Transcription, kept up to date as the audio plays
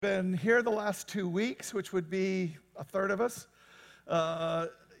Been here the last 2 weeks, which would be a third of us.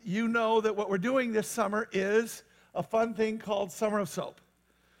 You know that what we're doing this summer is a fun thing called Summer of Soap.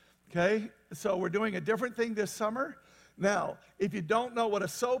 Okay? So we're doing a different thing this summer. Now, if you don't know what a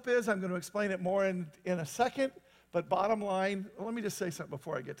soap is, I'm going to explain it more in a second. But bottom line, let me just say something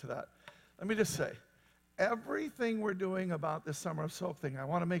before I get to that. Let me just say, everything we're doing about this Summer of Soap thing, I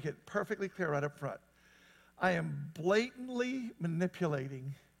want to make it perfectly clear right up front. I am blatantly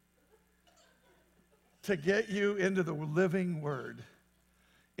manipulating to get you into the living Word,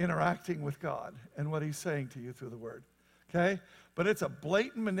 interacting with God and what He's saying to you through the Word, okay? But it's a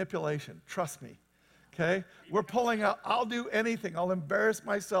blatant manipulation, trust me, okay? We're pulling out, I'll do anything. I'll embarrass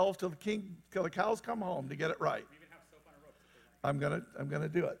myself till the cows come home to get it right. I'm gonna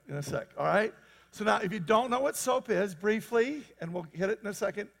do it in a sec, all right? So now, if you don't know what soap is, briefly, and we'll hit it in a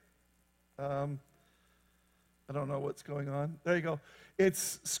second. I don't know what's going on. There you go.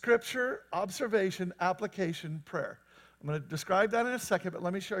 It's scripture, observation, application, prayer. I'm going to describe that in a second, but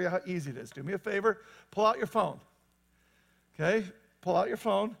let me show you how easy it is. Do me a favor, pull out your phone. Okay? Pull out your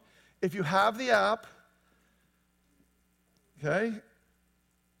phone. If you have the app, okay,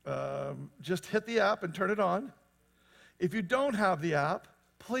 just hit the app and turn it on. If you don't have the app,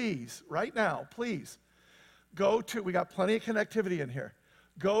 please, right now, please, we got plenty of connectivity in here.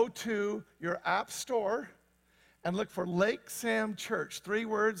 Go to your app store and look for Lake Sam Church. 3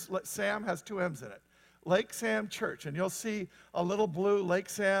 words, Sam has 2 M's in it. Lake Sam Church, and you'll see a little blue Lake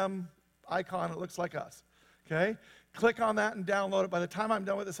Sam icon. It looks like us, okay? Click on that and download it. By the time I'm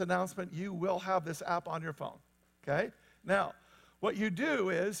done with this announcement, you will have this app on your phone, okay? Now, what you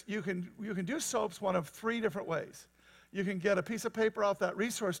do is you can do soaps one of 3 different ways. You can get a piece of paper off that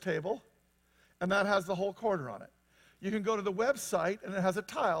resource table, and that has the whole quarter on it. You can go to the website, and it has a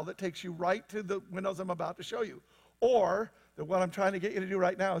tile that takes you right to the windows I'm about to show you. Or, what I'm trying to get you to do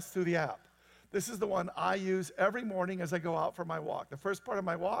right now is through the app. This is the one I use every morning as I go out for my walk. The first part of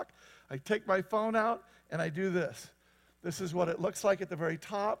my walk, I take my phone out, and I do this. This is what it looks like at the very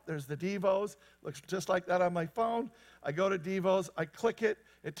top. There's the Devos. Looks just like that on my phone. I go to Devos. I click it.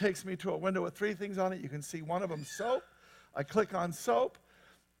 It takes me to a window with 3 things on it. You can see one of them, soap. I click on soap.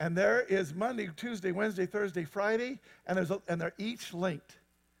 And there is Monday, Tuesday, Wednesday, Thursday, Friday, and they're each linked.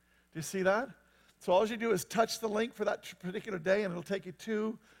 Do you see that? So all you do is touch the link for that particular day, and it'll take you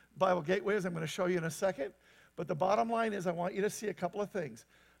to Bible Gateway, as I'm going to show you in a second. But the bottom line is I want you to see a couple of things.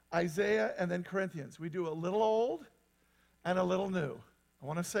 Isaiah and then Corinthians. We do a little old and a little new. I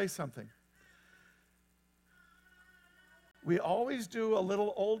want to say something. We always do a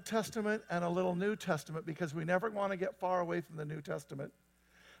little Old Testament and a little New Testament because we never want to get far away from the New Testament.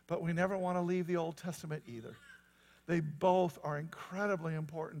 But we never want to leave the Old Testament either. They both are incredibly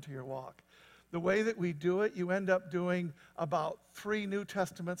important to your walk. The way that we do it, you end up doing about 3 New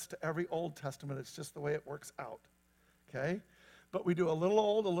Testaments to every Old Testament. It's just the way it works out, okay? But we do a little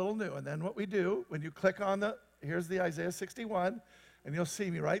old, a little new. And then what we do, when you click on here's the Isaiah 61, and you'll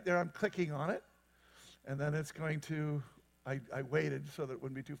see me right there. I'm clicking on it. And then it's going to, I waited so that it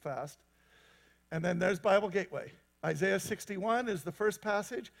wouldn't be too fast. And then there's Bible Gateway. Isaiah 61 is the first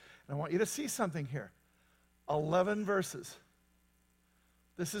passage, and I want you to see something here. 11 verses.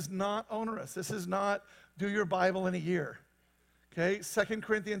 This is not onerous. This is not do your Bible in a year. Okay, 2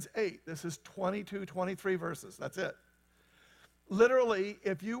 Corinthians 8, this is 22, 23 verses. That's it. Literally,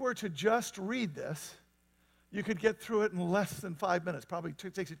 if you were to just read this, you could get through it in less than 5 minutes. Probably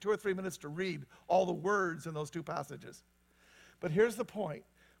takes you 2 or 3 minutes to read all the words in those 2 passages. But here's the point.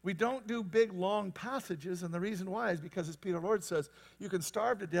 We don't do big, long passages, and the reason why is because, as Peter Lord says, you can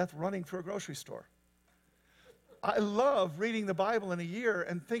starve to death running through a grocery store. I love reading the Bible in a year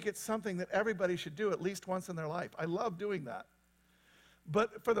and think it's something that everybody should do at least once in their life. I love doing that.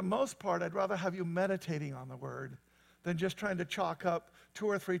 But for the most part, I'd rather have you meditating on the Word than just trying to chalk up 2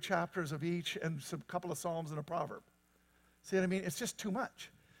 or 3 chapters of each and a couple of Psalms and a proverb. See what I mean? It's just too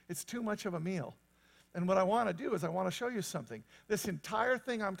much. It's too much of a meal. And what I want to do is I want to show you something. This entire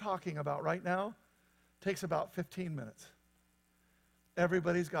thing I'm talking about right now takes about 15 minutes.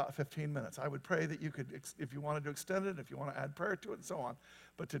 Everybody's got 15 minutes. I would pray that you could, if you wanted to extend it, if you want to add prayer to it and so on.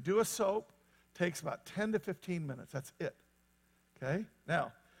 But to do a soap takes about 10 to 15 minutes. That's it. Okay?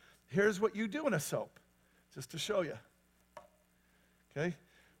 Now, here's what you do in a soap, just to show you. Okay?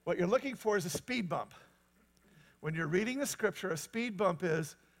 What you're looking for is a speed bump. When you're reading the scripture, a speed bump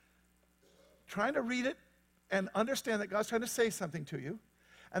is trying to read it and understand that God's trying to say something to you.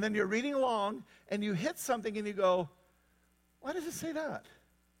 And then you're reading along, and you hit something, and you go, why does it say that?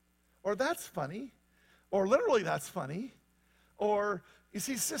 Or that's funny. Or literally that's funny. Or you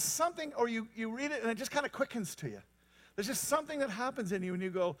see, it's just something, or you read it, and it just kind of quickens to you. There's just something that happens in you and you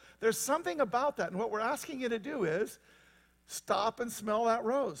go, there's something about that. And what we're asking you to do is stop and smell that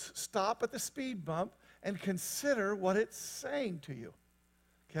rose. Stop at the speed bump and consider what it's saying to you.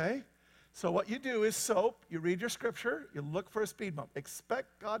 Okay? So what you do is SOAP. You read your scripture. You look for a speed bump.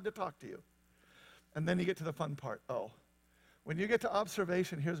 Expect God to talk to you. And then you get to the fun part. Oh, when you get to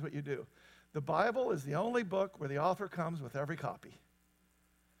observation, here's what you do. The Bible is the only book where the author comes with every copy.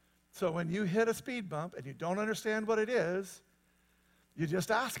 So when you hit a speed bump and you don't understand what it is, you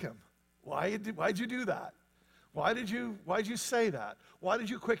just ask him, why'd you do that? Why'd you say that? Why did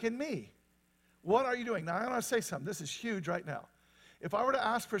you quicken me? What are you doing? Now, I want to say something. This is huge right now. If I were to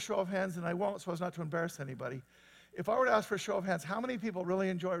ask for a show of hands, and I won't so as not to embarrass anybody, if I were to ask for a show of hands, how many people really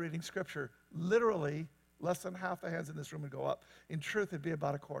enjoy reading Scripture? Literally, less than half the hands in this room would go up. In truth, it'd be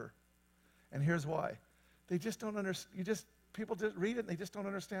about a quarter. And here's why. They just don't understand. People just read it, and they just don't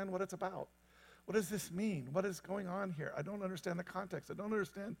understand what it's about. What does this mean? What is going on here? I don't understand the context. I don't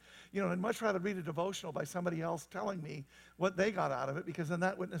understand. I'd much rather read a devotional by somebody else telling me what they got out of it, because then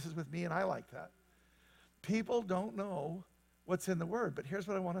that witnesses with me, and I like that. People don't know what's in the Word, but here's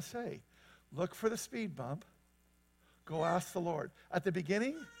what I want to say. Look for the speed bump. Go ask the Lord. At the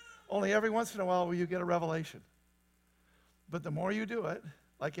beginning, only every once in a while will you get a revelation. But the more you do it,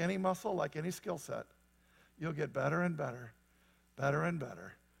 like any muscle, like any skill set, you'll get better and better, better and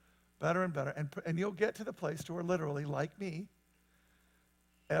better, better and better. And you'll get to the place to where literally, like me,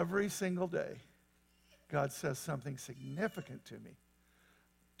 every single day, God says something significant to me,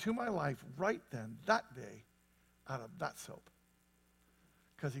 to my life right then, that day, out of that SOAP.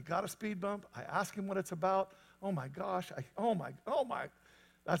 Because he got a speed bump. I ask him what it's about. Oh my gosh. Oh my.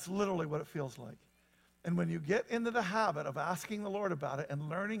 That's literally what it feels like. And when you get into the habit of asking the Lord about it and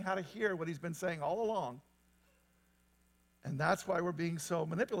learning how to hear what he's been saying all along, and that's why we're being so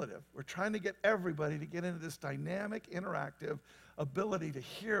manipulative. We're trying to get everybody to get into this dynamic, interactive ability to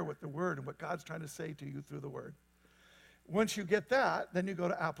hear what the Word and what God's trying to say to you through the Word. Once you get that, then you go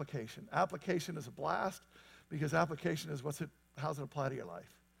to application. Application is a blast, because application is how's it apply to your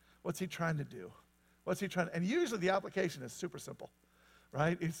life? What's he trying to do? And usually the application is super simple,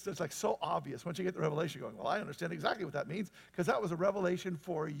 right? It's just like so obvious. Once you get the revelation, going, well, I understand exactly what that means, because that was a revelation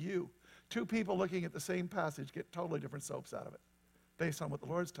for you. Two people looking at the same passage get totally different SOAPs out of it, based on what the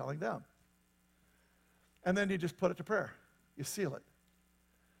Lord's telling them. And then you just put it to prayer. You seal it.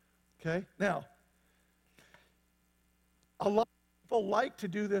 Okay? Now, a lot of people like to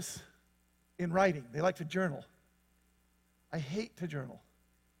do this in writing. They like to journal. I hate to journal.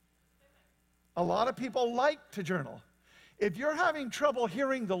 A lot of people like to journal. If you're having trouble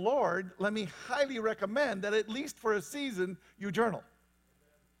hearing the Lord, let me highly recommend that at least for a season you journal.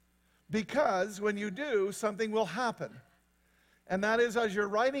 Because when you do, something will happen. And that is, as you're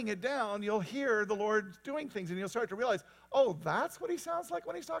writing it down, you'll hear the Lord doing things, and you'll start to realize, oh, that's what he sounds like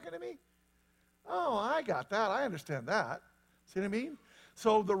when he's talking to me? Oh, I got that. I understand that. See what I mean?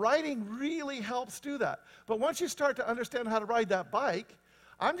 So the writing really helps do that. But once you start to understand how to ride that bike,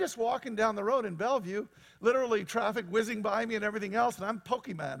 I'm just walking down the road in Bellevue, literally traffic whizzing by me and everything else, and I'm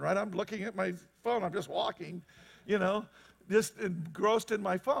Pokemon, right? I'm looking at my phone. I'm just walking, just engrossed in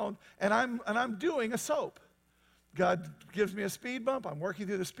my phone, and I'm doing a SOAP. God gives me a speed bump. I'm working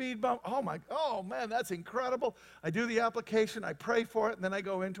through the speed bump. Oh man, that's incredible. I do the application. I pray for it, and then I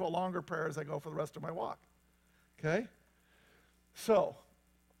go into a longer prayer as I go for the rest of my walk. Okay? So,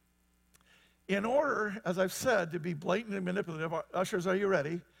 in order, as I've said, to be blatant and manipulative, ushers, are you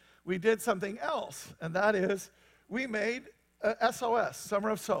ready? We did something else, and that is we made a SOS, Summer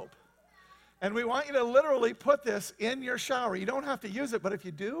of Soap. And we want you to literally put this in your shower. You don't have to use it, but if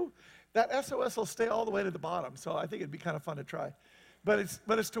you do, that SOS will stay all the way to the bottom. So I think it'd be kind of fun to try. But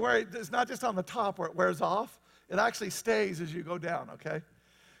it's to where it's not just on the top where it wears off. It actually stays as you go down, okay?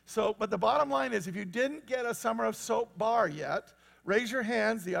 So, but the bottom line is, if you didn't get a Summer of Soap bar yet, raise your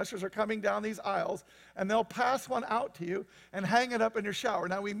hands. The ushers are coming down these aisles, and they'll pass one out to you and hang it up in your shower.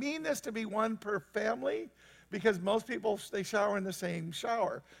 Now, we mean this to be one per family, because most people, they shower in the same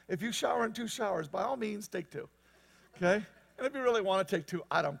shower. If you shower in 2 showers, by all means, take 2, okay? And if you really want to take 2,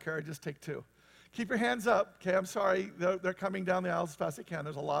 I don't care, just take 2. Keep your hands up, okay? I'm sorry, they're coming down the aisles as fast as they can.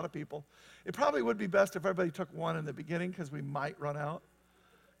 There's a lot of people. It probably would be best if everybody took 1 in the beginning, because we might run out.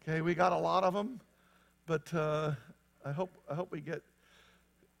 Okay, we got a lot of them, but I hope we get.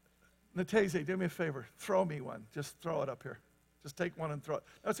 Natese, do me a favor. Throw me one. Just throw it up here. Just take 1 and throw it.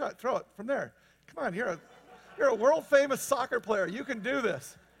 That's right. Throw it from there. Come on, you're a world-famous soccer player. You can do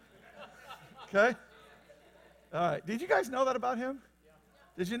this. Okay? All right. Did you guys know that about him?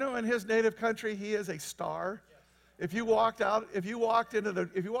 Did you know in his native country he is a star? If you walked into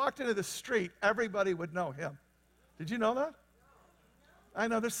the street, everybody would know him. Did you know that? I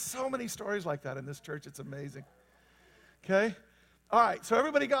know there's so many stories like that in this church. It's amazing. Okay? All right, so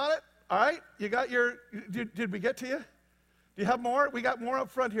everybody got it? All right? You got your, did we get to you? Do you have more? We got more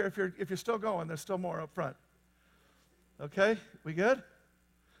up front here if you're still going. There's still more up front. Okay? We good?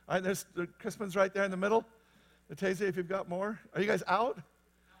 All right, there's the Crispin's right there in the middle. Natazia, if you've got more. Are you guys out?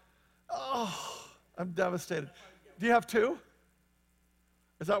 Oh, I'm devastated. Do you have two?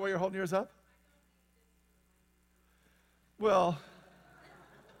 Is that why you're holding yours up? Well,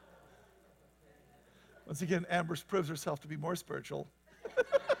 once again, Amber proves herself to be more spiritual.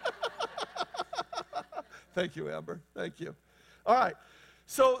 Thank you, Amber. Thank you. All right.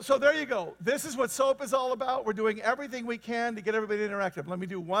 So there you go. This is what SOAP is all about. We're doing everything we can to get everybody interactive. Let me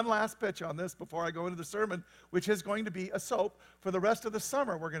do one last pitch on this before I go into the sermon, which is going to be a SOAP. For the rest of the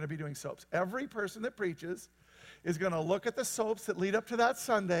summer, we're going to be doing SOAPs. Every person that preaches is going to look at the SOAPs that lead up to that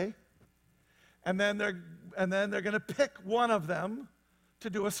Sunday, and then they're going to pick one of them to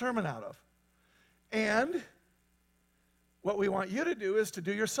do a sermon out of. And what we want you to do is to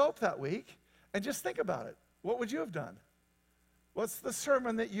do your SOAP that week and just think about it. What would you have done? What's the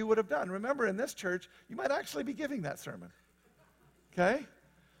sermon that you would have done? Remember, in this church, you might actually be giving that sermon. Okay?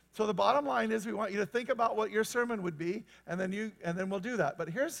 So the bottom line is we want you to think about what your sermon would be, and then we'll do that. But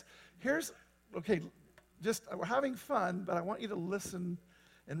here's okay, just we're having fun, but I want you to listen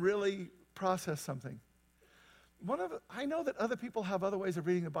and really process something. I know that other people have other ways of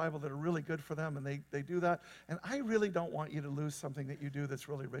reading the Bible that are really good for them, and they do that. And I really don't want you to lose something that you do that's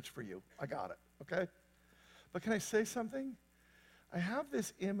really rich for you. I got it, okay? But can I say something? I have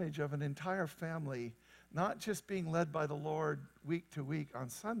this image of an entire family not just being led by the Lord week to week on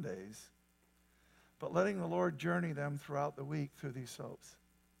Sundays, but letting the Lord journey them throughout the week through these SOAPs.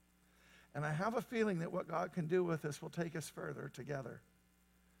 And I have a feeling that what God can do with this will take us further together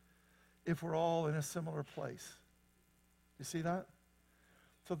if we're all in a similar place. You see that?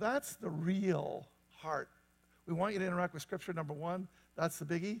 So that's the real heart. We want you to interact with Scripture, number one. That's the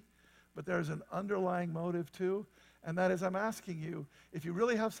biggie. But there's an underlying motive too, and that is I'm asking you, if you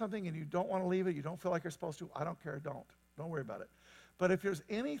really have something and you don't want to leave it, you don't feel like you're supposed to, I don't care, don't. Don't worry about it. But if there's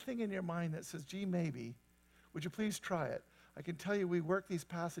anything in your mind that says, gee, maybe, would you please try it? I can tell you we work these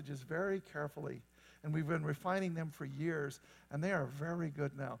passages very carefully, and we've been refining them for years, and they are very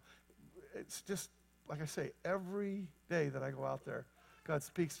good now. It's just, like I say, every day that I go out there, God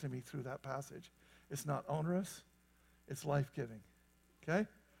speaks to me through that passage. It's not onerous, it's life-giving. Okay?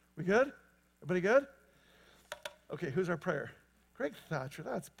 We good? Everybody good? Okay, who's our prayer? Greg Thatcher,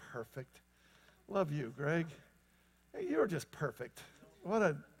 that's perfect. Love you, Greg. Hey, you're just perfect. What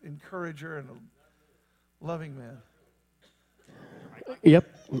an encourager and a loving man. Yep,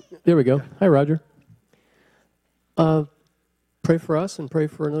 there we go. Yeah. Hi, Roger. Pray for us and pray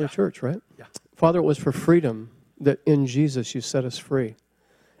for another church, right? Yeah. Father, it was for freedom that in Jesus you set us free.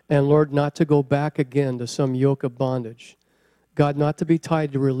 And Lord, not to go back again to some yoke of bondage. God, not to be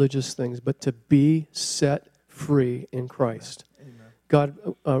tied to religious things, but to be set free in Christ. Amen.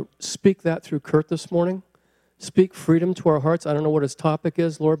 God, speak that through Kurt this morning. Speak freedom to our hearts. I don't know what his topic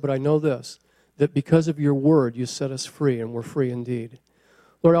is, Lord, but I know this, that because of your word, you set us free, and we're free indeed.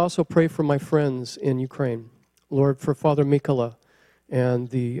 Lord, I also pray for my friends in Ukraine. Lord, for Father Mikola and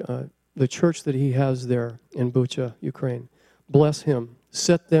the church that he has there in Bucha, Ukraine. Bless him.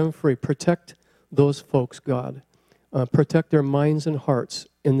 Set them free. Protect those folks, God. Protect their minds and hearts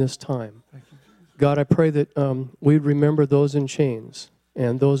in this time. Thank you, Jesus. God, I pray that we'd remember those in chains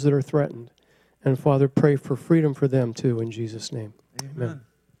and those that are threatened. And Father, pray for freedom for them too, in Jesus' name. Amen.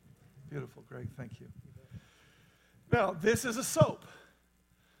 Beautiful, Greg. Thank you. Now, this is a SOAP.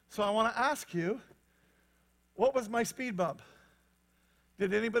 So I want to ask you, what was my speed bump?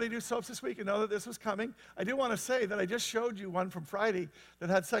 Did anybody do SOAPs this week and know that this was coming? I do want to say that I just showed you one from Friday that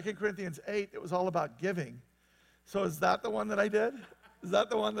had 2 Corinthians 8. It was all about giving. So is that the one that I did? Is that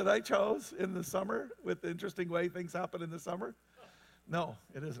the one that I chose in the summer with the interesting way things happen in the summer? No,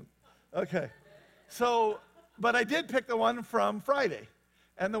 it isn't. Okay. So, but I did pick the one from Friday.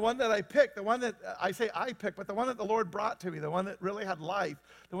 And the one that I picked, the one that I say I picked, but the one that the Lord brought to me, the one that really had life,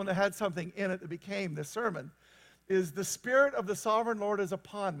 the one that had something in it that became this sermon, is the Spirit of the Sovereign Lord is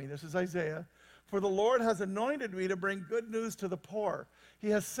upon me. This is Isaiah. For the Lord has anointed me to bring good news to the poor. He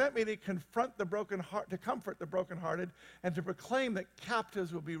has sent me to confront the broken heart, to comfort the brokenhearted, and to proclaim that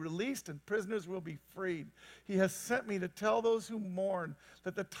captives will be released and prisoners will be freed. He has sent me to tell those who mourn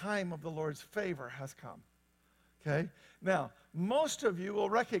that the time of the Lord's favor has come. Okay? Now, most of you will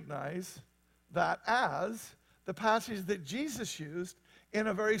recognize that as the passage that Jesus used in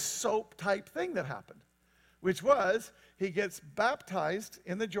a very SOAP-type thing that happened, which was he gets baptized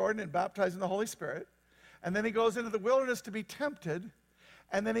in the Jordan and baptized in the Holy Spirit, And then he goes into the wilderness to be tempted.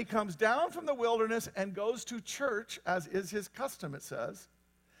 And then he comes down from the wilderness and goes to church, as is his custom, it says.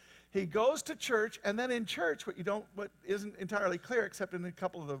 He goes to church, and then in church, what isn't entirely clear, except in a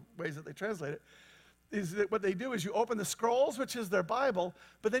couple of the ways that they translate it, is that what they do is you open the scrolls, which is their Bible,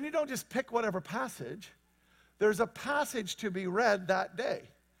 but then you don't just pick whatever passage. There's a passage to be read that day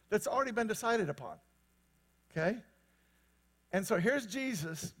that's already been decided upon. Okay? And so here's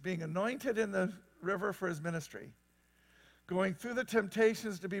Jesus being anointed in the river for his ministry, going through the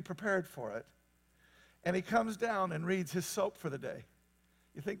temptations to be prepared for it, and he comes down and reads his soap for the day.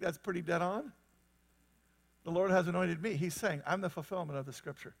 You think that's pretty dead on? The Lord has anointed me. He's saying, I'm the fulfillment of the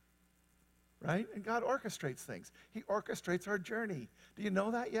scripture. Right? And God orchestrates things. He orchestrates our journey. Do you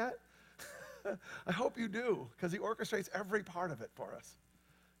know that yet? I hope you do, because he orchestrates every part of it for us.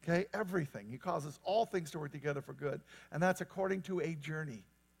 Okay? Everything. He causes all things to work together for good. And that's according to a journey.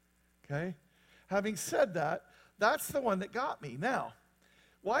 Okay? Having said that, that's the one that got me. Now,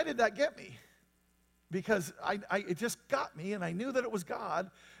 why did that get me? Because it just got me, and I knew that it was God,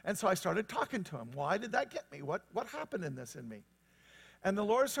 and so I started talking to him. Why did that get me? What happened in this in me? And the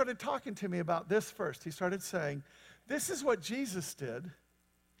Lord started talking to me about this first. He started saying, this is what Jesus did.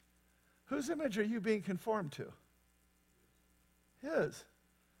 Whose image are you being conformed to? His.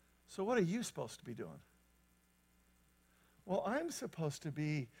 So what are you supposed to be doing? Well, I'm supposed to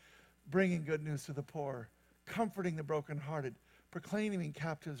be bringing good news to the poor, comforting the brokenhearted, proclaiming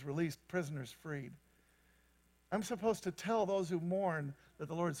captives released, prisoners freed. I'm supposed to tell those who mourn that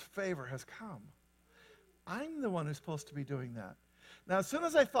the Lord's favor has come. I'm the one who's supposed to be doing that. Now, as soon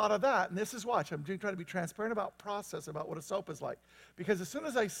as I thought of that, and this is, watch, I'm trying to be transparent about process, about what a soap is like. Because as soon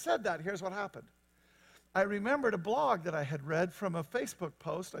as I said that, here's what happened. I remembered a blog that I had read from a Facebook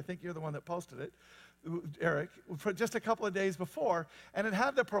post. I think you're the one that posted it, Eric, for just a couple of days before. And it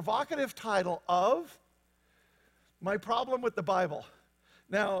had the provocative title of My Problem with the Bible.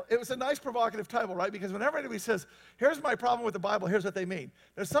 Now, it was a nice provocative title, right? Because whenever anybody says, here's my problem with the Bible, here's what they mean.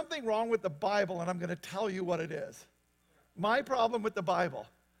 There's something wrong with the Bible, and I'm going to tell you what it is. My problem with the Bible.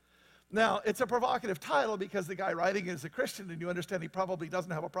 Now, it's a provocative title because the guy writing it is a Christian, and you understand he probably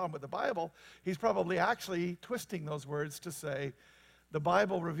doesn't have a problem with the Bible. He's probably actually twisting those words to say, the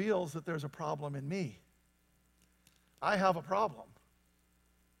Bible reveals that there's a problem in me. I have a problem.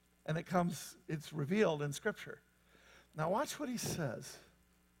 And it's revealed in Scripture. Now, watch what he says.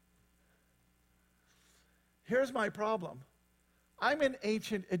 Here's my problem. I'm an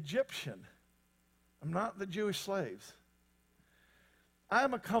ancient Egyptian. I'm not the Jewish slaves.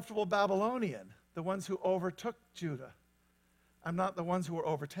 I'm a comfortable Babylonian, the ones who overtook Judah. I'm not the ones who were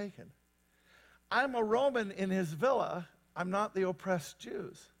overtaken. I'm a Roman in his villa. I'm not the oppressed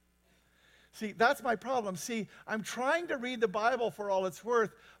Jews. See, that's my problem. See, I'm trying to read the Bible for all it's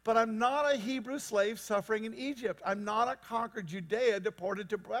worth, but I'm not a Hebrew slave suffering in Egypt. I'm not a conquered Judea deported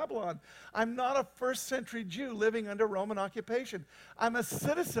to Babylon. I'm not a first century Jew living under Roman occupation. I'm a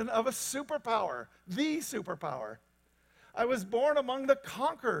citizen of a superpower, the superpower. I was born among the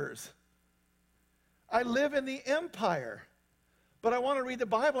conquerors. I live in the empire. But I want to read the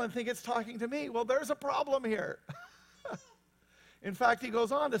Bible and think it's talking to me. Well, there's a problem here. In fact, he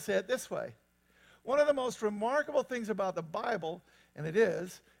goes on to say it this way. One of the most remarkable things about the Bible, and it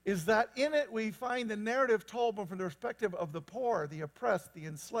is that in it we find the narrative told from the perspective of the poor, the oppressed, the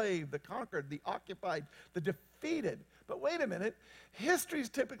enslaved, the conquered, the occupied, the defeated. But wait a minute, history is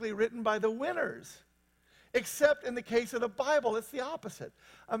typically written by the winners. Except in the case of the Bible, it's the opposite.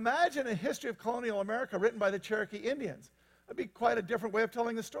 Imagine a history of colonial America written by the Cherokee Indians. That'd be quite a different way of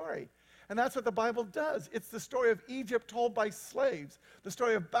telling the story. And that's what the Bible does. It's the story of Egypt told by slaves, the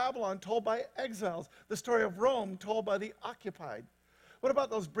story of Babylon told by exiles, the story of Rome told by the occupied. What about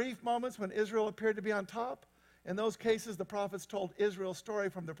those brief moments when Israel appeared to be on top? In those cases, the prophets told Israel's story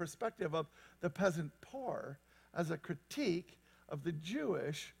from the perspective of the peasant poor as a critique of the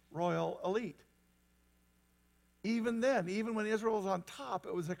Jewish royal elite. Even then, even when Israel was on top,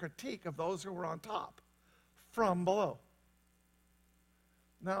 it was a critique of those who were on top from below.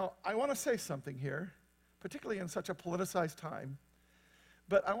 Now, I want to say something here, particularly in such a politicized time,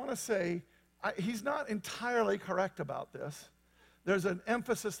 but I want to say he's not entirely correct about this. There's an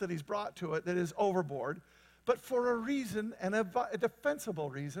emphasis that he's brought to it that is overboard, but for a reason, and a defensible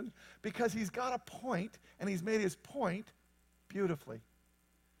reason, because he's got a point, and he's made his point beautifully,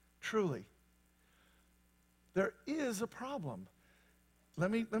 truly. There is a problem. Let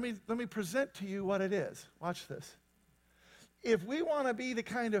me present to you what it is. Watch this. If we want to be the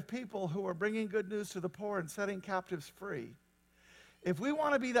kind of people who are bringing good news to the poor and setting captives free, if we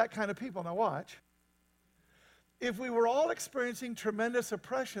want to be that kind of people, now watch, If we were all experiencing tremendous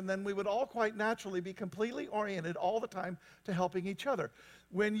oppression, then we would all quite naturally be completely oriented all the time to helping each other.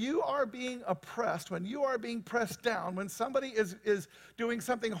 When you are being oppressed, when you are being pressed down, when somebody is doing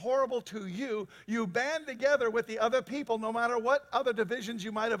something horrible to you, you band together with the other people no matter what other divisions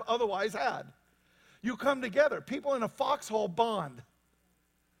you might have otherwise had. You come together. People in a foxhole bond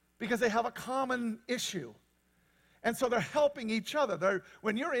because they have a common issue. And so they're helping each other.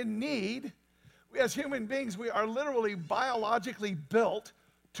 When you're in need, as human beings, we are literally biologically built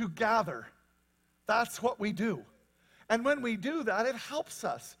to gather. That's what we do. And when we do that, it helps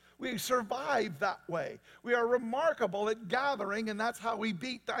us. We survive that way. We are remarkable at gathering, and that's how we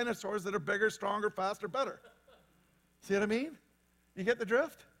beat dinosaurs that are bigger, stronger, faster, better. See what I mean? You get the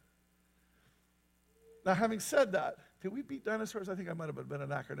drift? Now, having said that, did we beat dinosaurs? I think I might have been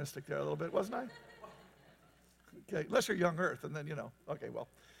anachronistic there a little bit, wasn't I? Okay, unless you're young Earth, and then, okay, well.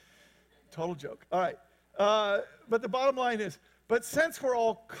 Total joke. All right. But the bottom line is, but since we're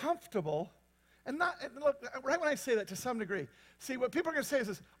all comfortable, and look, right when I say that to some degree, see, what people are going to say is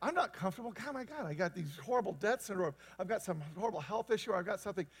this: I'm not comfortable. Oh my God, I got these horrible debts, or I've got some horrible health issue, or I've got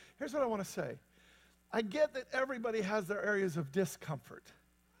something. Here's what I want to say. I get that everybody has their areas of discomfort.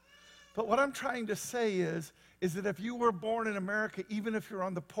 But what I'm trying to say is that if you were born in America, even if you're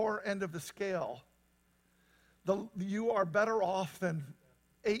on the poor end of the scale, you are better off than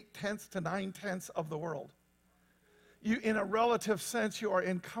 8/10 to 9/10 of the world. In a relative sense, you are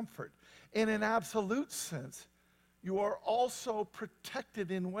in comfort. In an absolute sense, you are also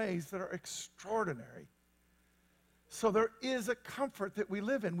protected in ways that are extraordinary. So there is a comfort that we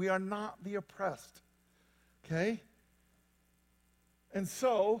live in. We are not the oppressed. Okay? And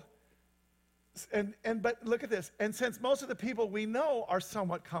so, but look at this. And since most of the people we know are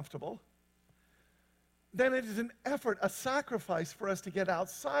somewhat comfortable, then it is an effort, a sacrifice for us to get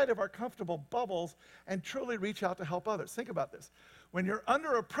outside of our comfortable bubbles and truly reach out to help others. Think about this. When you're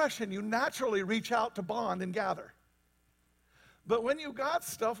under oppression, you naturally reach out to bond and gather. But when you got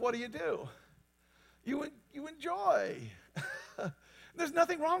stuff, what do? You enjoy. There's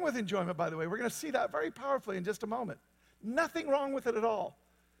nothing wrong with enjoyment, by the way. We're going to see that very powerfully in just a moment. Nothing wrong with it at all,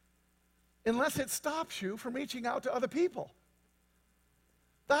 unless it stops you from reaching out to other people.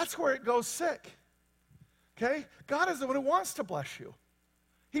 That's where it goes sick. Okay? God is the one who wants to bless you.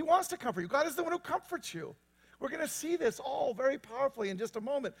 He wants to comfort you. God is the one who comforts you. We're going to see this all very powerfully in just a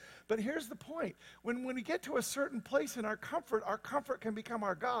moment. But here's the point. When we get to a certain place in our comfort can become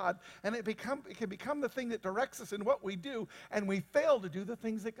our God, and it can become the thing that directs us in what we do, and we fail to do the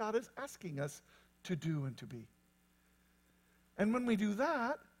things that God is asking us to do and to be. And when we do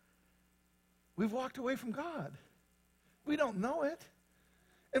that, we've walked away from God. We don't know it.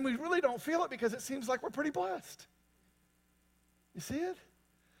 And we really don't feel it because it seems like we're pretty blessed. You see it?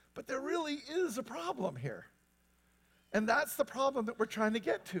 But there really is a problem here. And that's the problem that we're trying to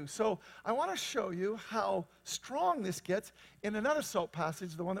get to. So I want to show you how strong this gets in another soap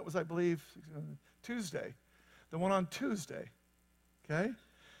passage, the one that was, I believe, Tuesday. The one on Tuesday. Okay? And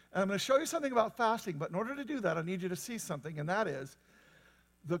I'm going to show you something about fasting, but in order to do that, I need you to see something, and that is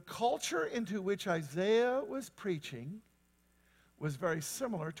the culture into which Isaiah was preaching was very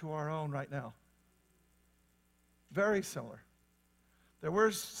similar to our own right now. Very similar. There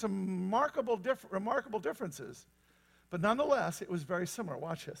were some remarkable differences, but nonetheless, it was very similar.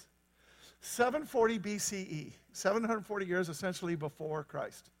 Watch this. 740 BCE, 740 years essentially before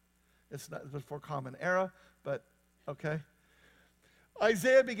Christ. It's not before Common Era, but okay.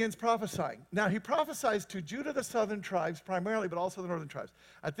 Isaiah begins prophesying. Now, he prophesies to Judah, the southern tribes primarily, but also the northern tribes.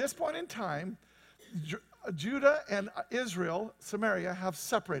 At this point in time, Judah and Israel, Samaria, have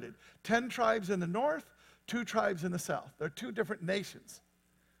separated. 10 tribes in the north, 2 tribes in the south. They're 2 different nations.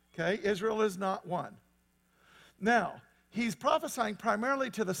 Okay? Israel is not one. Now, he's prophesying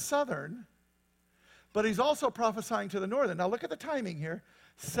primarily to the southern, but he's also prophesying to the northern. Now, look at the timing here.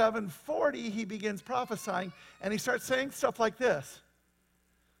 740, he begins prophesying, and he starts saying stuff like this.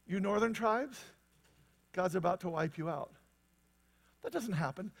 You northern tribes, God's about to wipe you out. That doesn't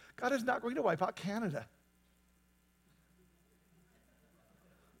happen. God is not going to wipe out Canada.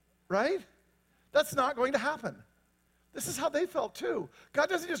 Right? That's not going to happen. This is how they felt too. God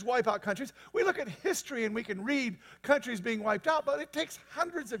doesn't just wipe out countries. We look at history and we can read countries being wiped out, but it takes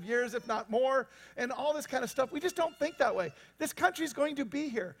hundreds of years, if not more, and all this kind of stuff. We just don't think that way. This country's going to be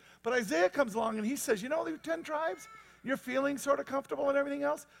here. But Isaiah comes along and he says, you know, the 10 tribes, you're feeling sort of comfortable and everything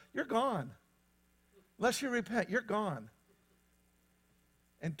else, you're gone. Unless you repent, you're gone.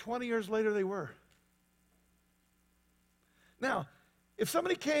 And 20 years later, they were. Now, if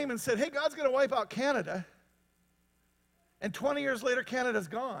somebody came and said, hey, God's going to wipe out Canada, and 20 years later, Canada's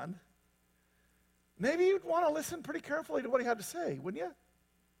gone, maybe you'd want to listen pretty carefully to what he had to say, wouldn't you?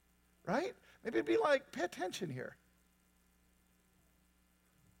 Right? Maybe it'd be like, pay attention here.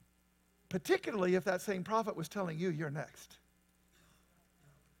 Particularly if that same prophet was telling you, you're next.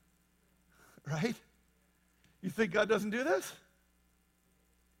 Right? You think God doesn't do this?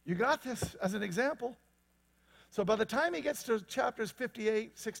 You got this as an example. So by the time he gets to chapters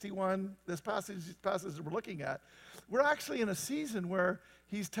 58, 61, this passage we're looking at, we're actually in a season where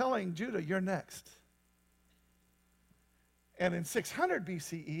he's telling Judah, you're next. And in 600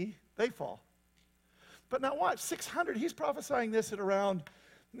 BCE, they fall. But now watch, 600, he's prophesying this at around,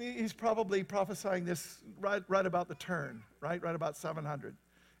 he's probably prophesying this right about the turn, right about 700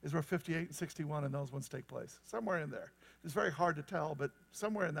 is where 58 and 61 and those ones take place. Somewhere in there. It's very hard to tell, but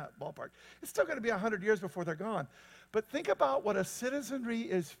somewhere in that ballpark. It's still going to be 100 years before they're gone. But think about what a citizenry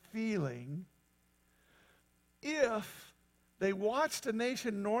is feeling if they watched a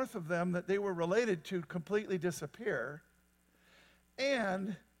nation north of them that they were related to completely disappear,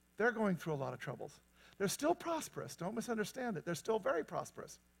 and they're going through a lot of troubles. They're still prosperous. Don't misunderstand it. They're still very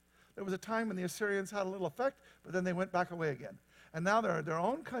prosperous. There was a time when the Assyrians had a little effect, but then they went back away again. And now they're their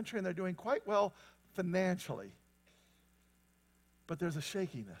own country, and they're doing quite well financially. But there's a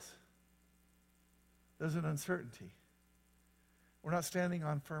shakiness. There's an uncertainty. We're not standing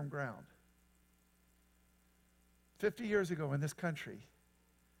on firm ground. 50 years ago in this country,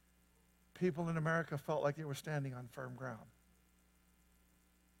 people in America felt like they were standing on firm ground.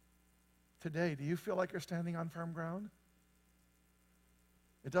 Today, do you feel like you're standing on firm ground?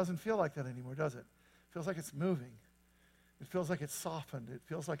 It doesn't feel like that anymore, does it? It feels like it's moving. It feels like it's softened. It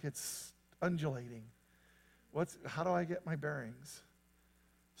feels like it's undulating. How do I get my bearings?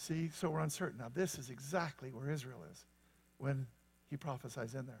 See, so we're uncertain. Now, this is exactly where Israel is when he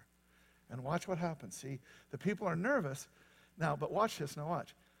prophesies in there. And watch what happens. See, the people are nervous. Now, but watch this. Now,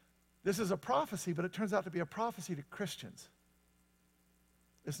 watch. This is a prophecy, but it turns out to be a prophecy to Christians.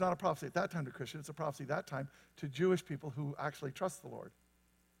 It's not a prophecy at that time to Christians. It's a prophecy that time to Jewish people who actually trust the Lord.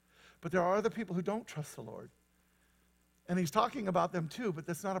 But there are other people who don't trust the Lord. And he's talking about them too, but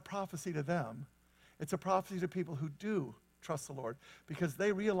that's not a prophecy to them. It's a prophecy to people who do trust the Lord because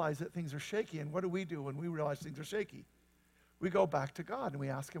they realize that things are shaky. And what do we do when we realize things are shaky? We go back to God and we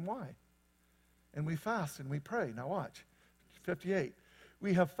ask him why. And we fast and we pray. Now watch, 58.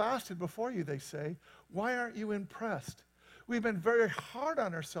 We have fasted before you, they say. Why aren't you impressed? We've been very hard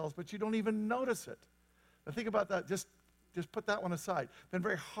on ourselves, but you don't even notice it. Now think about that. Just put that one aside. Been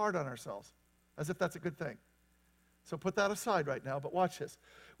very hard on ourselves, as if that's a good thing. So put that aside right now, but watch this.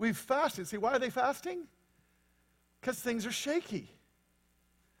 We've fasted. See, why are they fasting? Because things are shaky.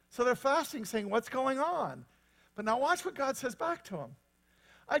 So they're fasting, saying, what's going on? But now watch what God says back to them.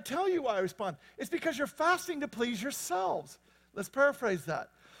 I tell you why I respond. It's because you're fasting to please yourselves. Let's paraphrase that.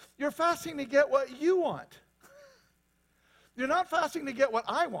 You're fasting to get what you want. You're not fasting to get what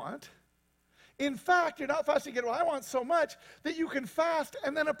I want. In fact, you're not fasting to get what I want so much that you can fast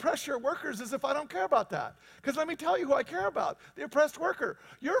and then oppress your workers as if I don't care about that. Because let me tell you who I care about, the oppressed worker.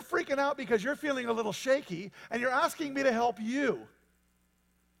 You're freaking out because you're feeling a little shaky and you're asking me to help you.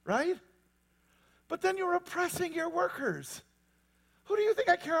 Right? But then you're oppressing your workers. Who do you think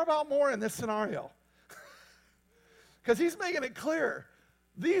I care about more in this scenario? Because he's making it clear.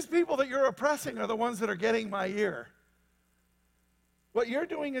 These people that you're oppressing are the ones that are getting my ear. What you're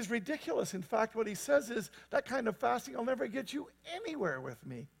doing is ridiculous. In fact, what he says is that kind of fasting will never get you anywhere with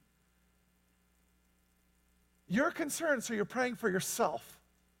me. You're concerned, so you're praying for yourself.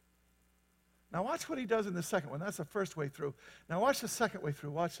 Now watch what he does in the second one. That's the first way through. Now watch the second way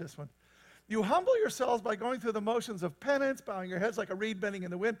through. Watch this one. You humble yourselves by going through the motions of penance, bowing your heads like a reed bending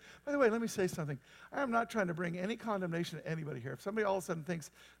in the wind. By the way, let me say something. I am not trying to bring any condemnation to anybody here. If somebody all of a sudden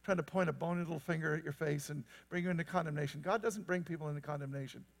thinks, trying to point a bony little finger at your face and bring you into condemnation, God doesn't bring people into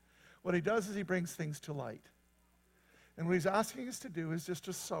condemnation. What he does is he brings things to light. And what he's asking us to do is just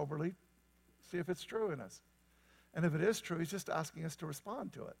to soberly see if it's true in us. And if it is true, he's just asking us to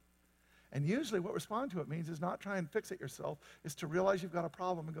respond to it. And usually what respond to it means is not try and fix it yourself, is to realize you've got a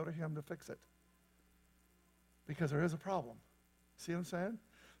problem and go to him to fix it. Because there is a problem. See what I'm saying?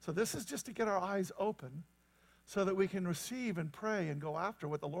 So this is just to get our eyes open so that we can receive and pray and go after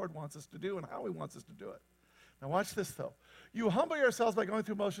what the Lord wants us to do and how he wants us to do it. Now watch this though. You humble yourselves by going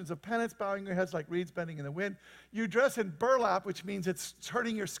through motions of penance, bowing your heads like reeds bending in the wind. You dress in burlap, which means it's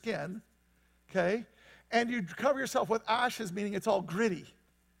hurting your skin, okay? And you cover yourself with ashes, meaning it's all gritty.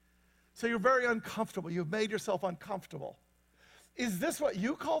 So you're very uncomfortable. You've made yourself uncomfortable. Is this what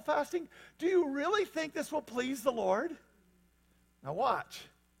you call fasting? Do you really think this will please the Lord? Now watch.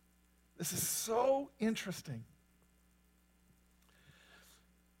 This is so interesting.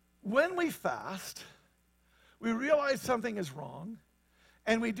 When we fast, we realize something is wrong,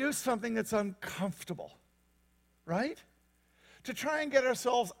 and we do something that's uncomfortable, right? To try and get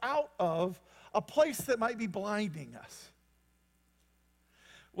ourselves out of a place that might be blinding us.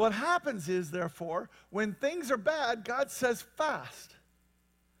 What happens is, therefore, when things are bad, God says fast.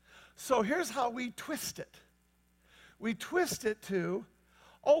 So here's how we twist it. We twist it to,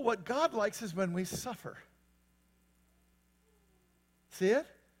 oh, what God likes is when we suffer. See it?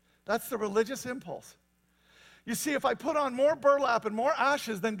 That's the religious impulse. You see, if I put on more burlap and more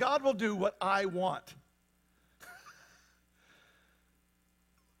ashes, then God will do what I want.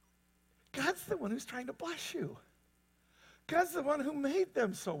 God's the one who's trying to bless you. God's the one who made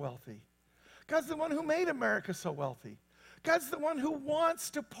them so wealthy. God's the one who made America so wealthy. God's the one who wants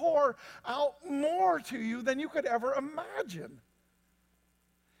to pour out more to you than you could ever imagine.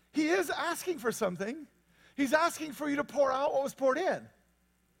 He is asking for something. He's asking for you to pour out what was poured in.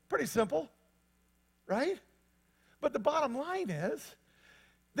 Pretty simple, right? But the bottom line is,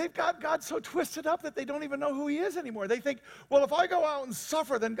 they've got God so twisted up that they don't even know who he is anymore. They think, well, if I go out and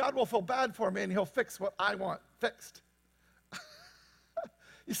suffer, then God will feel bad for me and he'll fix what I want fixed.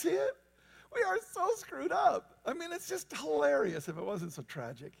 You see it? We are so screwed up. I mean, it's just hilarious if it wasn't so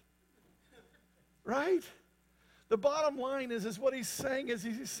tragic. Right? The bottom line is what he's saying is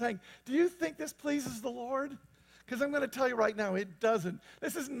he's saying, do you think this pleases the Lord? Because I'm going to tell you right now, it doesn't.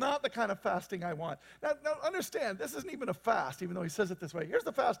 This is not the kind of fasting I want. Now, understand, this isn't even a fast, even though he says it this way. Here's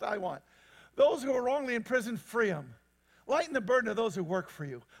the fast I want. Those who are wrongly in prison, free them. Lighten the burden of those who work for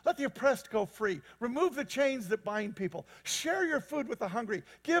you. Let the oppressed go free. Remove the chains that bind people. Share your food with the hungry.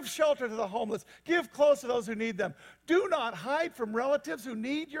 Give shelter to the homeless. Give clothes to those who need them. Do not hide from relatives who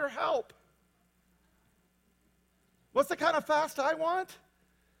need your help. What's the kind of fast I want?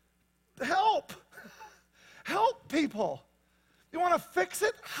 Help. Help people. You want to fix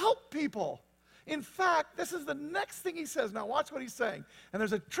it? Help people. In fact, this is the next thing he says. Now watch what he's saying. And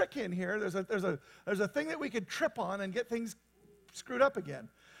there's a trick in here. There's a thing that we could trip on and get things screwed up again.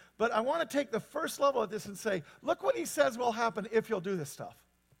 But I want to take the first level of this and say, look what he says will happen if you'll do this stuff.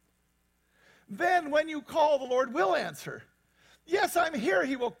 Then when you call, the Lord will answer. Yes, I'm here,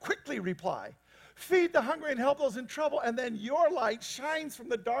 he will quickly reply. Feed the hungry and help those in trouble, and then your light shines from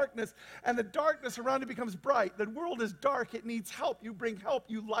the darkness, and the darkness around it becomes bright. The world is dark, it needs help. You bring help,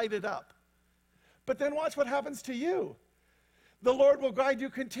 you light it up. But then watch what happens to you. The Lord will guide you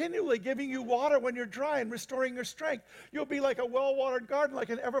continually, giving you water when you're dry and restoring your strength. You'll be like a well-watered garden, like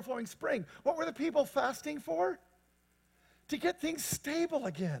an ever-flowing spring. What were the people fasting for? To get things stable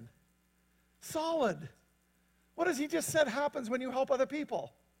again, solid. What has he just said happens when you help other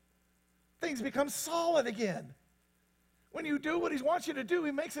people? Things become solid again. When you do what he wants you to do,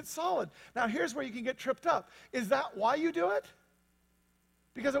 he makes it solid. Now, here's where you can get tripped up. Is that why you do it?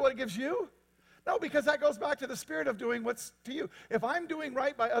 Because of what it gives you? No, because that goes back to the spirit of doing what's to you. If I'm doing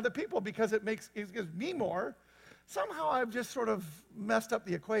right by other people because it gives me more, somehow I've just sort of messed up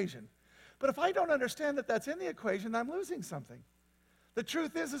the equation. But if I don't understand that that's in the equation, I'm losing something. The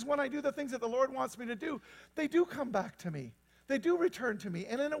truth is when I do the things that the Lord wants me to do, they do come back to me. They do return to me,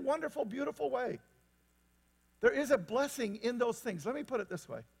 and in a wonderful, beautiful way. There is a blessing in those things. Let me put it this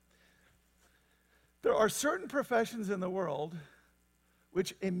way. There are certain professions in the world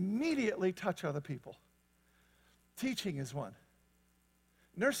which immediately touch other people. Teaching is one.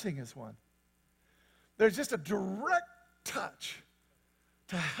 Nursing is one. There's just a direct touch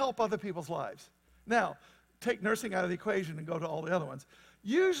to help other people's lives. Now, take nursing out of the equation and go to all the other ones.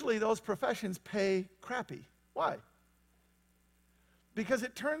 Usually those professions pay crappy. Why? Because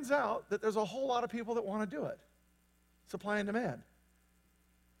it turns out that there's a whole lot of people that want to do it. Supply and demand.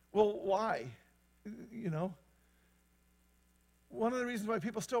 Well, why? You know, one of the reasons why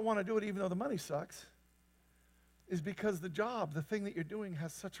people still want to do it even though the money sucks is because the job, the thing that you're doing,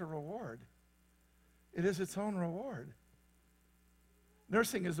 has such a reward. It is its own reward.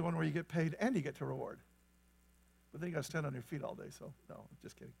 Nursing is the one where you get paid and you get to reward. But then you got to stand on your feet all day, so no, I'm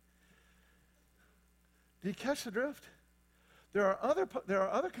just kidding. Do you catch the drift? There are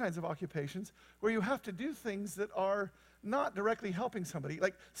other kinds of occupations where you have to do things that are not directly helping somebody.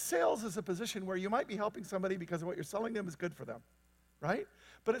 Like sales is a position where you might be helping somebody because of what you're selling them is good for them, right?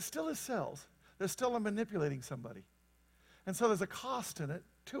 But it still is sales. There's still a manipulating somebody. And so there's a cost in it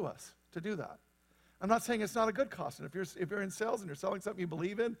to us to do that. I'm not saying it's not a good cost. And if you're in sales and you're selling something you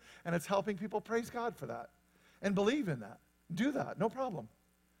believe in and it's helping people, praise God for that. And believe in that. Do that, no problem.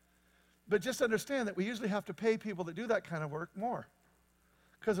 But just understand that we usually have to pay people that do that kind of work more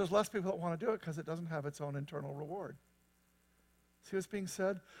because there's less people that want to do it because it doesn't have its own internal reward. See what's being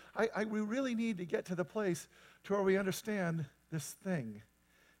we really need to get to the place to where we understand this thing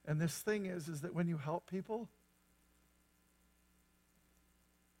And this thing is that when you help people,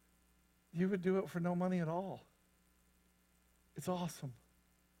 you would do it for no money at all. It's awesome.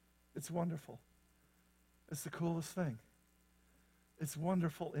 It's wonderful. It's the coolest thing. It's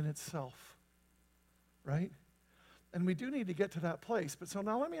wonderful in itself, right? And we do need to get to that place. But so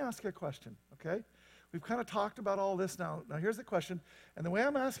now let me ask you a question, okay? We've kind of talked about all this now. Now here's the question, and the way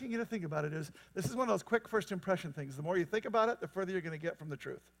I'm asking you to think about it is, this is one of those quick first impression things. The more you think about it, the further you're going to get from the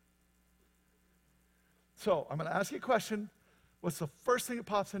truth. So I'm going to ask you a question. What's the first thing that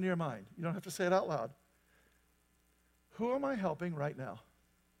pops into your mind? You don't have to say it out loud. Who am I helping right now?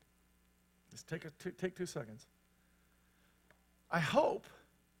 Just take 2 seconds. I hope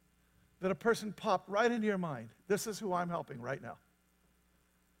that a person popped right into your mind. This is who I'm helping right now.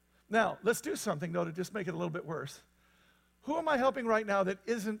 Now, let's do something, though, to just make it a little bit worse. Who am I helping right now that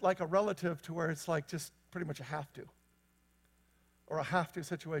isn't like a relative to where it's like just pretty much a have to, or a have to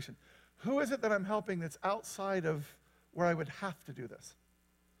situation? Who is it that I'm helping that's outside of where I would have to do this?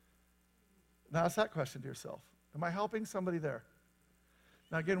 Now, ask that question to yourself. Am I helping somebody there?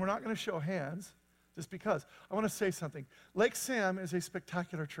 Now, again, we're not going to show hands just because. I want to say something. Lake Sam is a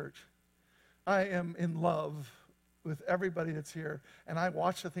spectacular church. I am in love with everybody that's here, and I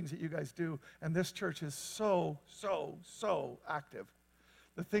watch the things that you guys do, and this church is so active.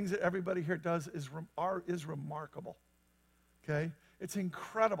 The things that everybody here does is remarkable, okay? It's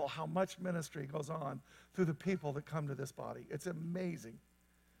incredible how much ministry goes on through the people that come to this body. It's amazing.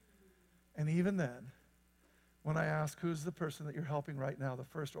 And even then, when I ask who's the person that you're helping right now, the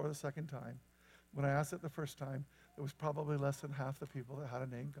first or the second time, when I asked it the first time, it was probably less than half the people that had a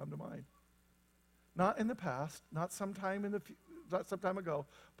name come to mind. Not in the past, not sometime ago,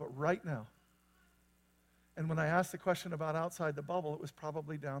 but right now. And when I asked the question about outside the bubble, it was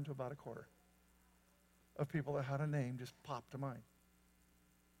probably down to about a quarter of people that had a name just popped to mind.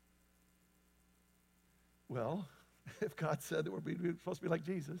 Well, if God said that we're supposed to be like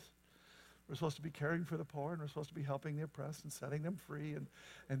Jesus, we're supposed to be caring for the poor, and we're supposed to be helping the oppressed and setting them free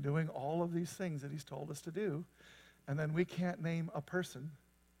and doing all of these things that he's told us to do, and then we can't name a person,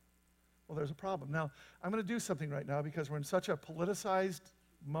 well, there's a problem. Now, I'm going to do something right now because we're in such a politicized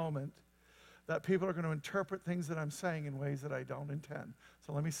moment that people are going to interpret things that I'm saying in ways that I don't intend.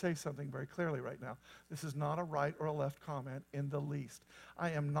 So let me say something very clearly right now. This is not a right or a left comment in the least.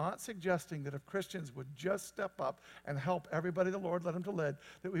 I am not suggesting that if Christians would just step up and help everybody the Lord led them to lead,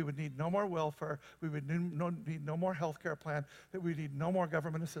 that we would need no more welfare, we would need no more health care plan, that we need no more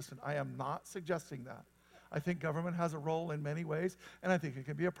government assistance. I am not suggesting that. I think government has a role in many ways, and I think it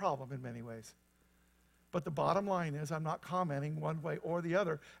can be a problem in many ways. But the bottom line is I'm not commenting one way or the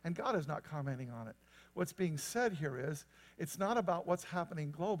other, and God is not commenting on it. What's being said here is it's not about what's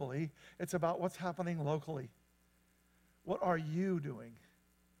happening globally, it's about what's happening locally. What are you doing?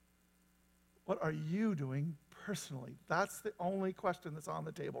 What are you doing personally? That's the only question that's on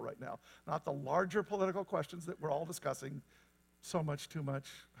the table right now, not the larger political questions that we're all discussing so much, too much,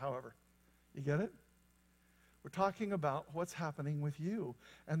 however. You get it? We're talking about what's happening with you.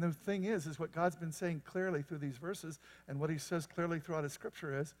 And the thing is what God's been saying clearly through these verses, and what he says clearly throughout his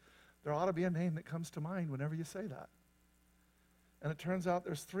scripture is, there ought to be a name that comes to mind whenever you say that. And it turns out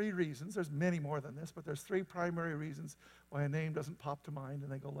there's 3 reasons. There's many more than this, but there's 3 primary reasons why a name doesn't pop to mind,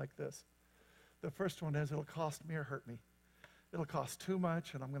 and they go like this. The first one is it'll cost me or hurt me. It'll cost too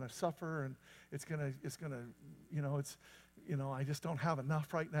much, and I'm going to suffer, and it's going to, I just don't have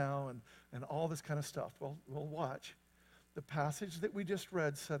enough right now, and all this kind of stuff. Well, we'll watch. The passage that we just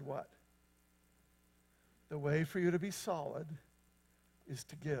read said what? The way for you to be solid is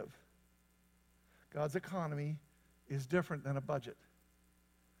to give. God's economy is different than a budget.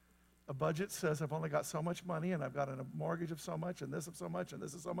 A budget says I've only got so much money, and I've got a mortgage of so much, and this of so much, and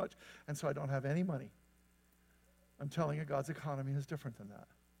this is so much, and so I don't have any money. I'm telling you, God's economy is different than that.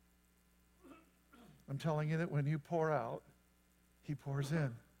 I'm telling you that when you pour out, he pours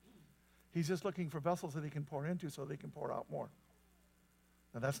in. He's just looking for vessels that he can pour into so that he can pour out more.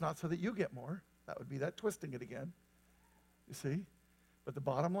 Now, that's not so that you get more. That would be that twisting it again. You see? But the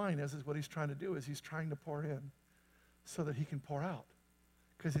bottom line is what he's trying to do is he's trying to pour in so that he can pour out.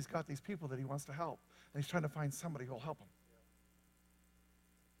 Because he's got these people that he wants to help. And he's trying to find somebody who will help him.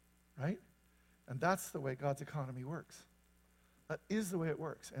 Right? And that's the way God's economy works. That is the way it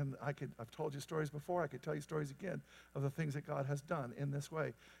works. And I've told you stories before. I could tell you stories again of the things that God has done in this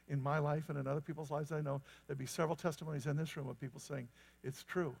way. In my life and in other people's lives I know, there'd be several testimonies in this room of people saying, it's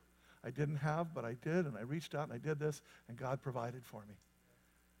true. I didn't have, but I did, and I reached out and I did this, and God provided for me.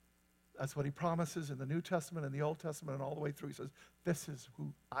 That's what he promises in the New Testament and the Old Testament and all the way through. He says, this is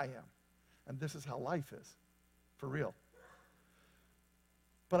who I am. And this is how life is, for real.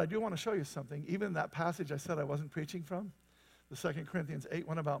 But I do want to show you something. Even in that passage I said I wasn't preaching from, the 2 Corinthians 8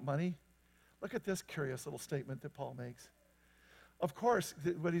 one about money, look at this curious little statement that Paul makes. Of course,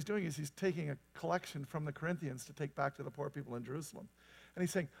 what he's doing is he's taking a collection from the Corinthians to take back to the poor people in Jerusalem. And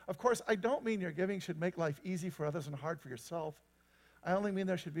he's saying, of course, I don't mean your giving should make life easy for others and hard for yourself. I only mean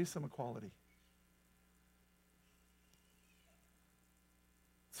there should be some equality.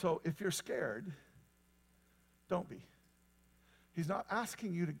 So if you're scared, don't be. He's not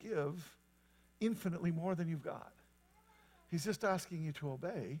asking you to give infinitely more than you've got. He's just asking you to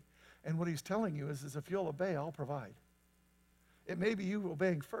obey. And what he's telling you is if you'll obey, I'll provide. It may be you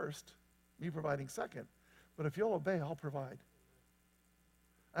obeying first, me providing second, but if you'll obey, I'll provide.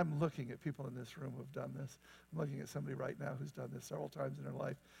 I'm looking at people in this room who have done this. I'm looking at somebody right now who's done this several times in their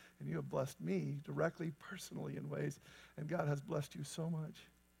life, and you have blessed me directly, personally in ways, and God has blessed you so much.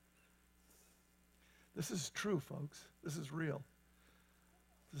 This is true, folks. This is real.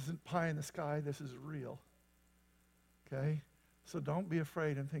 This isn't pie in the sky. This is real. Okay? So don't be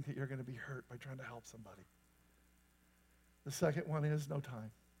afraid and think that you're going to be hurt by trying to help somebody. The second one is no time.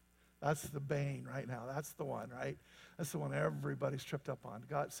 That's the bane right now. That's the one, right? That's the one everybody's tripped up on.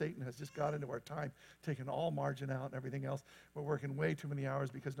 Satan has just got into our time, taken all margin out and everything else. We're working way too many hours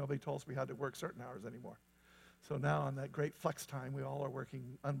because nobody told us we had to work certain hours anymore. So now on that great flex time, we all are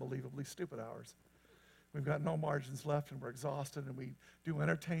working unbelievably stupid hours. We've got no margins left and we're exhausted and we do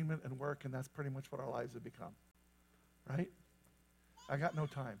entertainment and work, and that's pretty much what our lives have become, right? I got no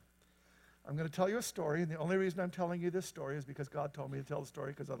time. I'm going to tell you a story, and the only reason I'm telling you this story is because God told me to tell the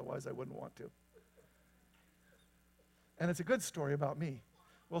story, because otherwise I wouldn't want to. And it's a good story about me.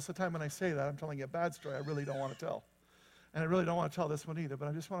 Most of the time when I say that, I'm telling you a bad story I really don't want to tell. And I really don't want to tell this one either, but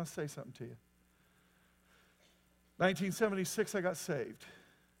I just want to say something to you. 1976, I got saved.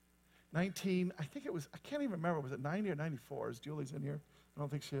 I can't even remember, was it 90 or 94? Is Julie's in here? I don't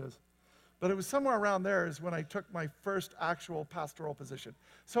think she is. But it was somewhere around there is when I took my first actual pastoral position.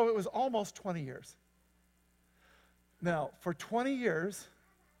 So it was almost 20 years. Now, for 20 years,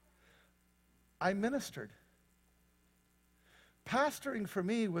 I ministered. Pastoring for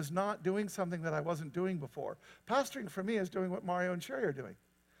me was not doing something that I wasn't doing before. Pastoring for me is doing what Mario and Sherry are doing.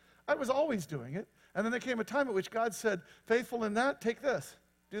 I was always doing it. And then there came a time at which God said, faithful in that, take this,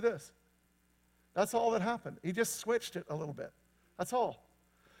 do this. That's all that happened. He just switched it a little bit. That's all.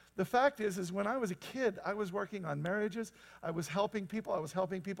 The fact is when I was a kid, I was working on marriages. I was helping people. I was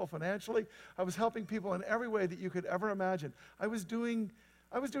helping people financially. I was helping people in every way that you could ever imagine. I was doing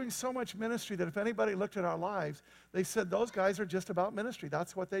so much ministry that if anybody looked at our lives, they said, those guys are just about ministry.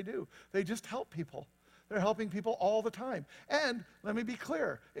 That's what they do. They just help people. They're helping people all the time. And let me be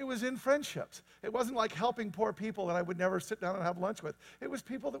clear, it was in friendships. It wasn't like helping poor people that I would never sit down and have lunch with. It was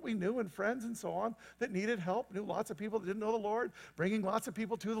people that we knew and friends and so on that needed help, knew lots of people that didn't know the Lord, bringing lots of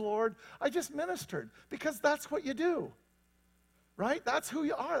people to the Lord. I just ministered because that's what you do, right? That's who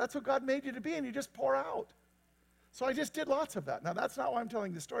you are. That's what God made you to be, and you just pour out. So I just did lots of that. Now, that's not why I'm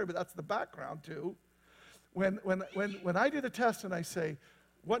telling the story, but that's the background too. When I do the test and I say,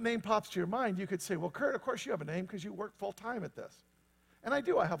 what name pops to your mind? You could say, well, Kurt, of course you have a name because you work full time at this. And I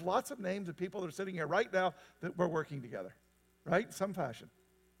do. I have lots of names of people that are sitting here right now that we're working together, right? In some fashion.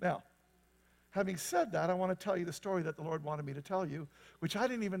 Now, having said that, I want to tell you the story that the Lord wanted me to tell you, which I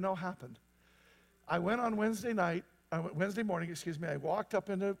didn't even know happened. I went on Wednesday morning, I walked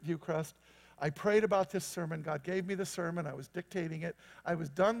up into Viewcrest. I prayed about this sermon. God gave me the sermon. I was dictating it. I was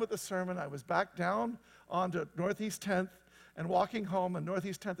done with the sermon. I was back down onto Northeast 10th and walking home, and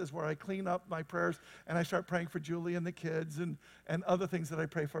Northeast 10th is where I clean up my prayers, and I start praying for Julie and the kids and other things that I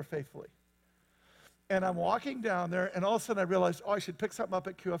pray for faithfully. And I'm walking down there, and all of a sudden I realized, I should pick something up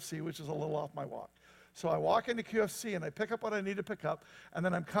at QFC, which is a little off my walk. So I walk into QFC, and I pick up what I need to pick up, and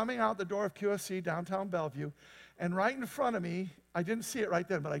then I'm coming out the door of QFC, downtown Bellevue, and right in front of me, I didn't see it right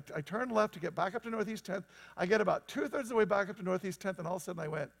then, but I turned left to get back up to Northeast 10th. I get about 2/3 of the way back up to Northeast 10th, and all of a sudden I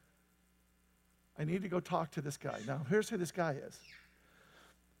went, I need to go talk to this guy. Now, here's who this guy is.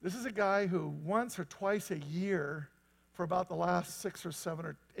 This is a guy who once or twice a year, for about the last 6 or 7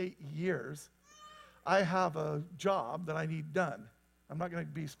 or 8 years, I have a job that I need done. I'm not going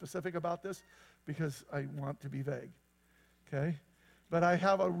to be specific about this because I want to be vague, okay? But I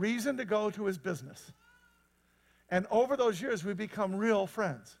have a reason to go to his business. And over those years, we've become real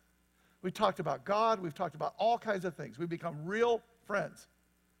friends. We talked about God. We've talked about all kinds of things. We've become real friends.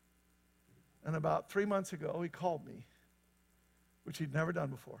 And about 3 months ago, he called me, which he'd never done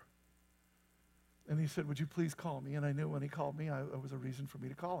before. And he said, would you please call me? And I knew when he called me, it was a reason for me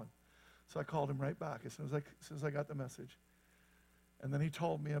to call him. So I called him right back as soon as I got the message. And then he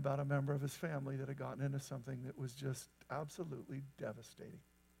told me about a member of his family that had gotten into something that was just absolutely devastating.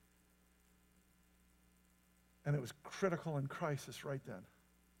 And it was critical and crisis right then.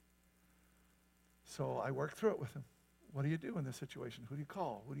 So I worked through it with him. What do you do in this situation? Who do you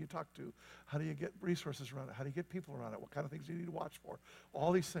call? Who do you talk to? How do you get resources around it? How do you get people around it? What kind of things do you need to watch for?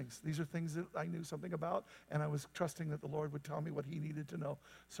 All these things. These are things that I knew something about, and I was trusting that the Lord would tell me what he needed to know.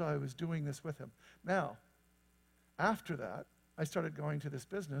 So I was doing this with him. Now, after that, I started going to this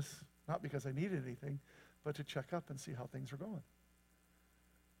business, not because I needed anything, but to check up and see how things were going.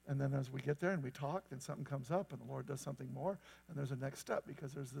 And then as we get there and we talk, then something comes up and the Lord does something more, and there's a next step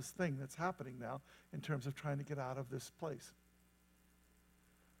because there's this thing that's happening now in terms of trying to get out of this place.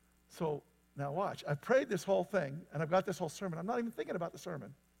 So now watch. I've prayed this whole thing, and I've got this whole sermon. I'm not even thinking about the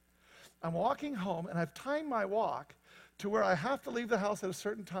sermon. I'm walking home, and I've timed my walk to where I have to leave the house at a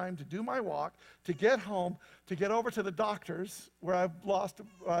certain time to do my walk, to get home, to get over to the doctor's where I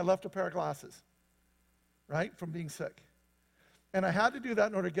left a pair of glasses, right, from being sick. And I had to do that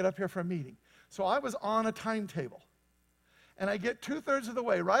in order to get up here for a meeting. So I was on a timetable. And I get 2/3 of the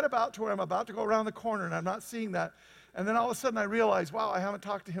way, right about to where I'm about to go around the corner, and I'm not seeing that. And then all of a sudden I realize, wow, I haven't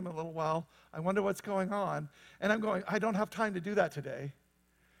talked to him in a little while. I wonder what's going on. And I'm going, I don't have time to do that today.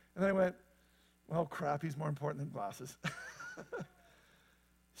 And then I went, well, crap, he's more important than glasses.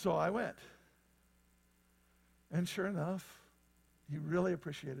 So I went. And sure enough, he really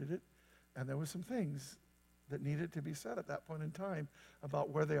appreciated it. And there were some things that needed to be said at that point in time about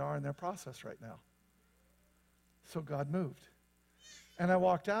where they are in their process right now. So God moved. And I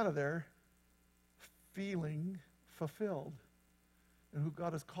walked out of there feeling fulfilled in who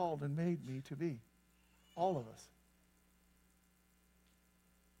God has called and made me to be. All of us.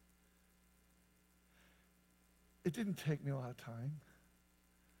 It didn't take me a lot of time.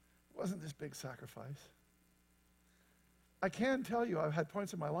 It wasn't this big sacrifice. I can tell you I've had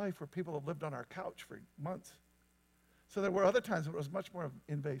points in my life where people have lived on our couch for months. So there were other times when it was much more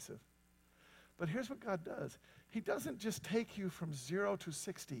invasive. But here's what God does. He doesn't just take you from 0 to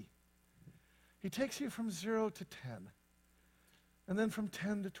 60. He takes you from 0 to 10. And then from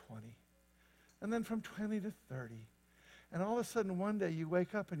 10 to 20. And then from 20 to 30. And all of a sudden one day you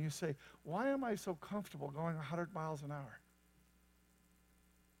wake up and you say, why am I so comfortable going 100 miles an hour?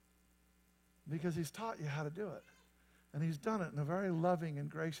 Because he's taught you how to do it. And he's done it in a very loving and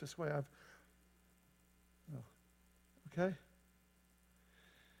gracious way. Okay? Do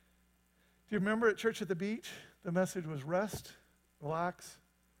you remember at Church at the Beach, the message was rest, relax,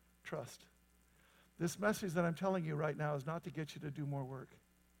 trust. This message that I'm telling you right now is not to get you to do more work.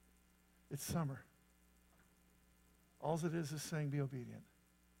 It's summer. All it is saying be obedient.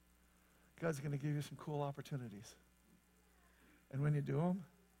 God's going to give you some cool opportunities. And when you do them,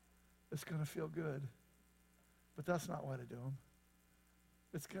 it's going to feel good. But that's not why to do them.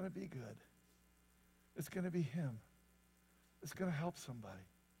 It's going to be good. It's going to be him. It's going to help somebody.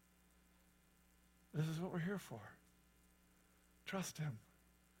 This is what we're here for. Trust him.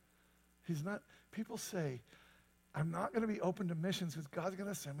 He's not, people say, I'm not going to be open to missions because God's going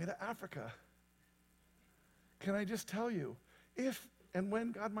to send me to Africa. Can I just tell you, if and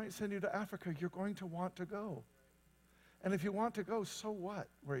when God might send you to Africa, you're going to want to go. And if you want to go, so what,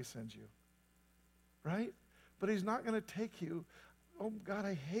 where he sends you? Right? But he's not going to take you, oh, God,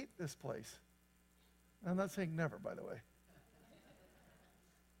 I hate this place. I'm not saying never, by the way.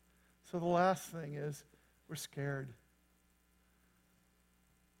 So the last thing is, we're scared.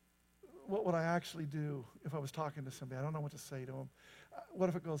 What would I actually do if I was talking to somebody? I don't know what to say to them. What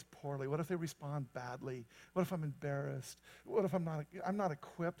if it goes poorly? What if they respond badly? What if I'm embarrassed? What if I'm not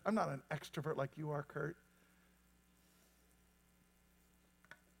equipped? I'm not an extrovert like you are, Kurt.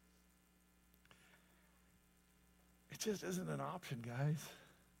 It just isn't an option, guys.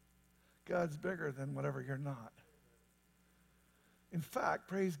 God's bigger than whatever you're not. In fact,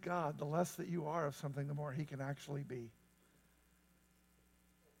 praise God, the less that you are of something, the more he can actually be.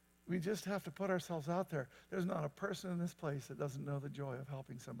 We just have to put ourselves out there. There's not a person in this place that doesn't know the joy of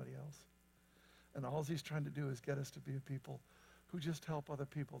helping somebody else. And all he's trying to do is get us to be a people who just help other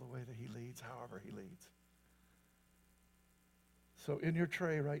people the way that he leads, however he leads. So in your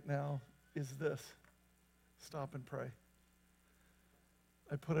tray right now is this. Stop and pray.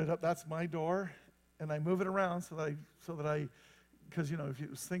 I put it up. That's my door, and I move it around so that I, because you know,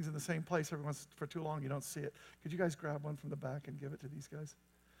 if things in the same place every once for too long, you don't see it. Could you guys grab one from the back and give it to these guys?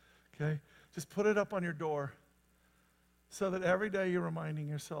 Okay, just put it up on your door, so that every day you're reminding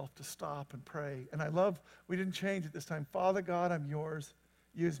yourself to stop and pray. And I love we didn't change it this time. Father God, I'm yours.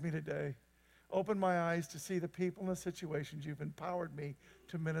 Use me today. Open my eyes to see the people and the situations you've empowered me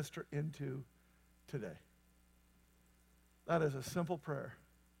to minister into today. That is a simple prayer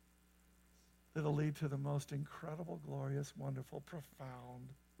that'll lead to the most incredible, glorious, wonderful, profound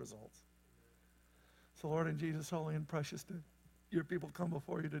results. So, Lord, in Jesus' holy and precious name, your people come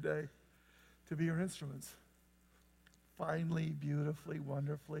before you today to be your instruments. Finely, beautifully,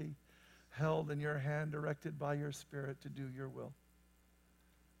 wonderfully held in your hand, directed by your Spirit to do your will.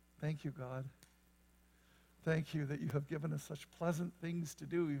 Thank you, God. Thank you that you have given us such pleasant things to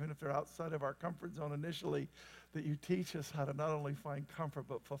do, even if they're outside of our comfort zone initially, that you teach us how to not only find comfort,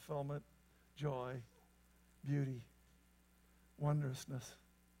 but fulfillment, joy, beauty, wondrousness.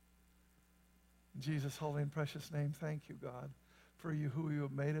 In Jesus' holy and precious name, thank you, God, for you, who you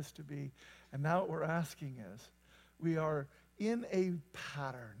have made us to be. And now what we're asking is, we are in a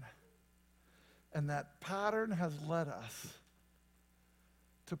pattern, and that pattern has led us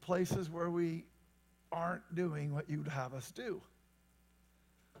to places where we aren't doing what you'd have us do.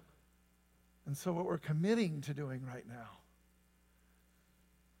 And so what we're committing to doing right now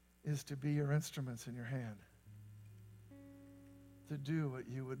is to be your instruments in your hand, to do what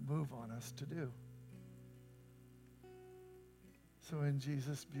you would move on us to do. So in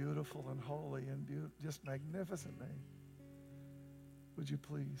Jesus' beautiful and holy and just magnificent name, would you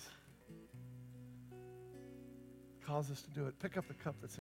please cause us to do it? Pick up the cup that's